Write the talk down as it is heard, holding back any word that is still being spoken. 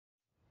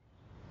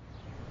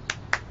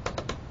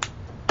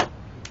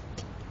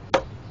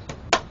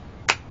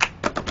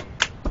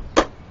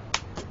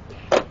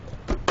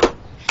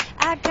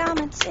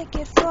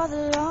ticket for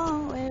the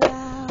long way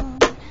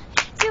round.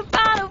 2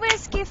 bottle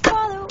whiskey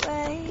for the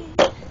way.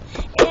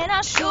 And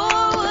I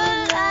sure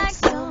would like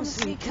some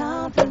sweet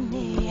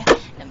company.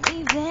 I'm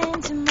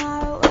leaving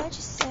tomorrow, what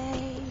you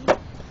say?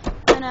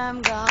 When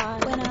I'm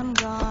gone, when I'm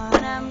gone,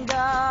 when I'm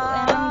gone,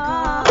 when I'm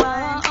gone.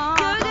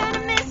 You're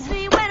gonna miss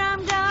me when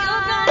I'm gone.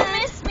 You're gonna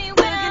miss me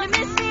when I'm gone. You're gonna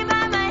miss me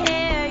by my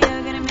hair.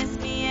 You're gonna miss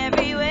me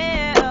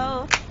everywhere.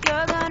 Oh,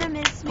 you're gonna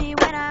miss me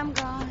when I'm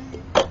gone.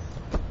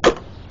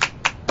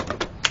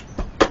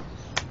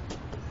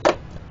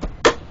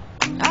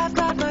 I've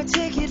got my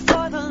ticket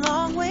for the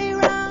long way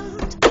round,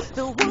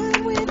 the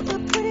one with the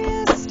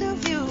prettiest of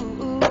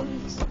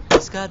views.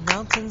 It's got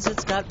mountains,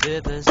 it's got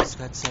rivers, it's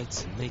got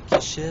sights that make you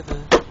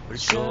shiver. But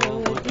it sure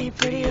would be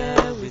prettier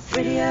with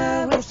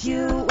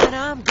you when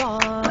I'm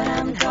gone, when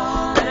I'm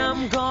gone, when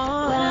I'm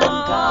gone, when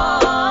I'm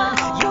gone.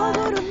 You're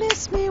gonna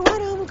miss me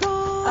when I'm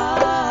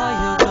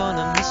gone. You're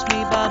gonna miss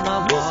me by my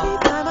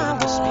walk, gonna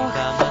miss me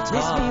by my talk,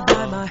 miss me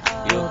by my.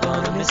 You're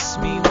gonna miss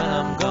me when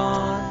I'm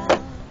gone.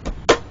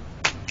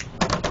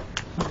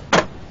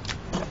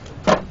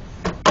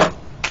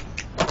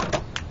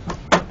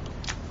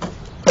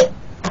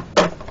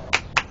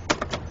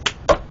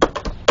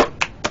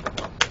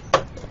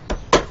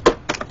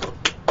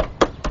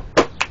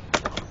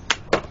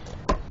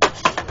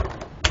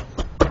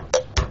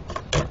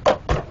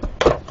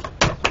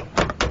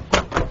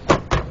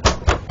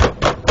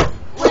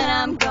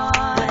 I'm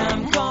gone, when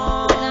I'm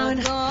gone, when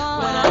I'm gone,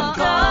 when I'm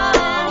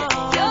gone.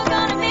 You're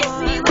gonna miss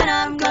me when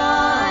I'm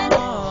gone.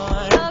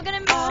 You're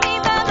gonna miss me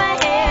by my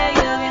hair.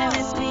 You're gonna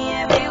miss me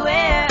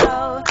everywhere.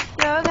 Oh,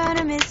 you're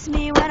gonna miss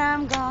me when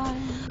I'm gone.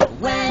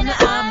 When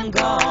I'm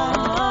gone,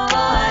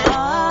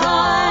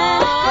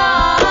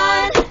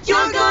 gone.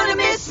 You're gonna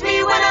miss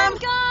me when I'm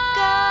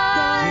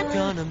gone. you're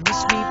gonna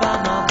miss me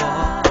by my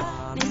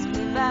walk, Miss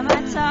me by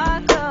my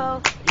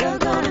taco. You're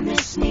gonna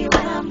miss me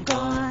when I'm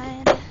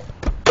gone.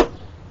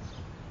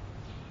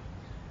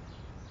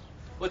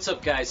 What's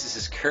up, guys? This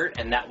is Kurt,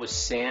 and that was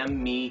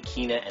Sam, me,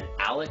 Keena, and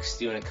Alex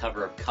doing a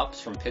cover of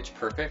Cups from Pitch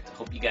Perfect.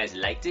 Hope you guys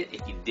liked it.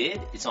 If you did,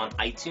 it's on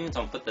iTunes.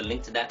 I'll put the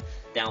link to that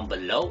down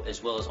below,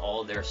 as well as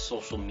all their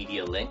social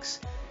media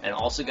links. And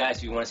also, guys,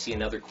 if you want to see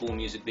another cool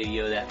music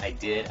video that I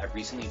did, I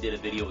recently did a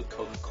video with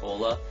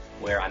Coca-Cola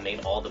where I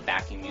made all the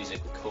backing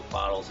music with Coke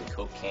bottles and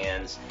Coke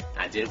cans. And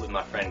I did it with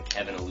my friend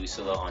Kevin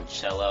Alusula on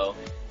cello.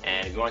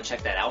 And if you want to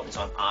check that out, it's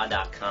on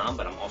ah.com,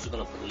 but I'm also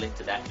going to put a link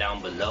to that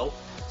down below.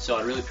 So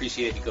I'd really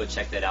appreciate it if you go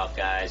check that out,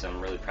 guys. I'm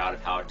really proud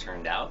of how it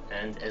turned out.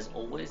 And as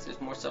always,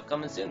 there's more stuff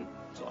coming soon.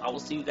 So I will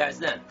see you guys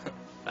then.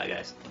 Bye,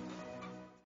 guys.